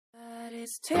But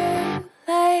it's too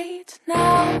late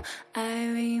now. I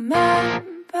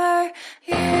remember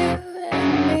you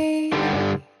and me,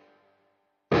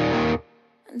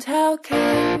 and how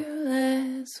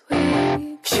careless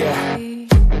we could be.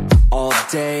 All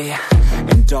day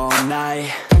and all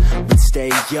night, we'd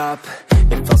stay up,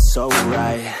 it felt so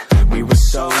right. We were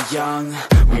so young,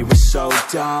 we were so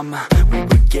dumb. We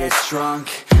would get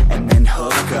drunk and then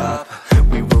hook up.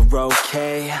 We were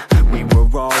okay, we were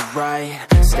alright,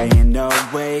 staying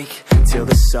awake till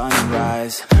the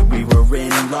sunrise. We were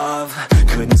in love,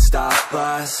 couldn't stop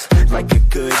us, like a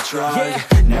good drug,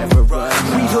 never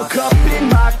enough. We hook up in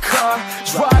my car,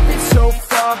 driving so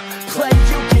far, play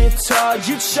your guitar,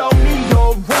 you'd show me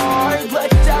your art.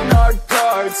 Let down our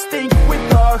guards, think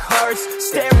with our hearts,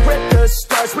 stare at the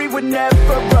stars. We were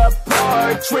never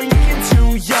apart, drinking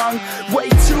too young, way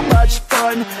too much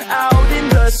fun, out in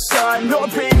the sun,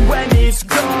 open when it's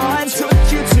gone.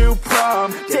 Took you to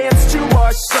prom, dance to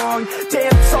our song,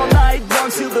 dance all night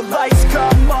long till the lights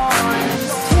come on.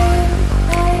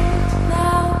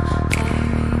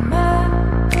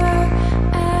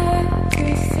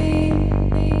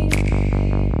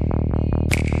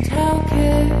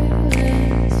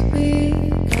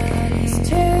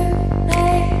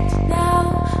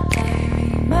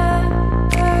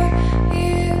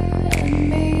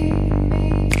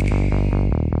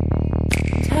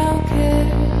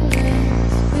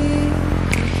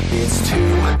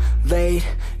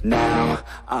 Now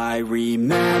I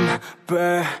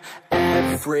remember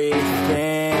everything,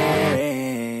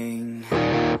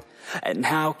 and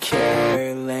how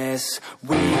careless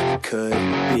we could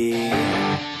be,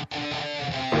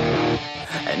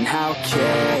 and how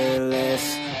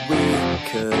careless we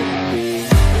could be,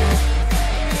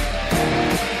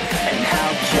 and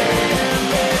how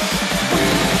careless we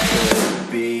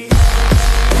could be.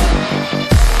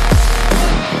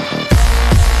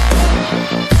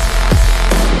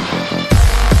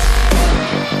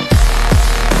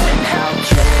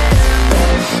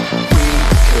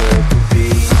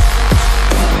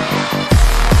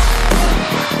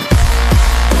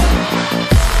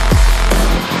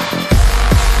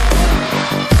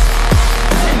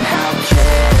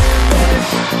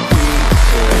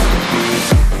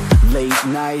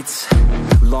 Nights,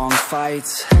 long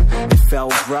fights, it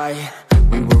felt right,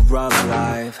 we were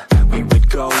alive. We would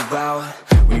go out,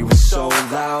 we were so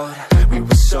loud, we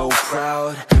were so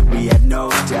proud, we had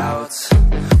no doubts.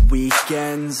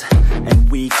 Weekends and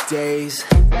weekdays,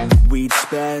 we'd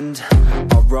spend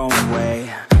our own way.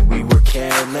 We were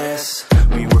careless,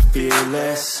 we were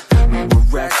fearless, we were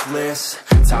reckless,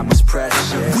 time was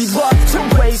precious. We loved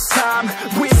to waste time,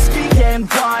 whiskey and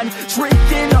wine,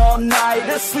 drinking all night,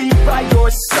 asleep by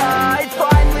your side,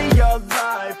 finally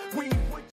alive.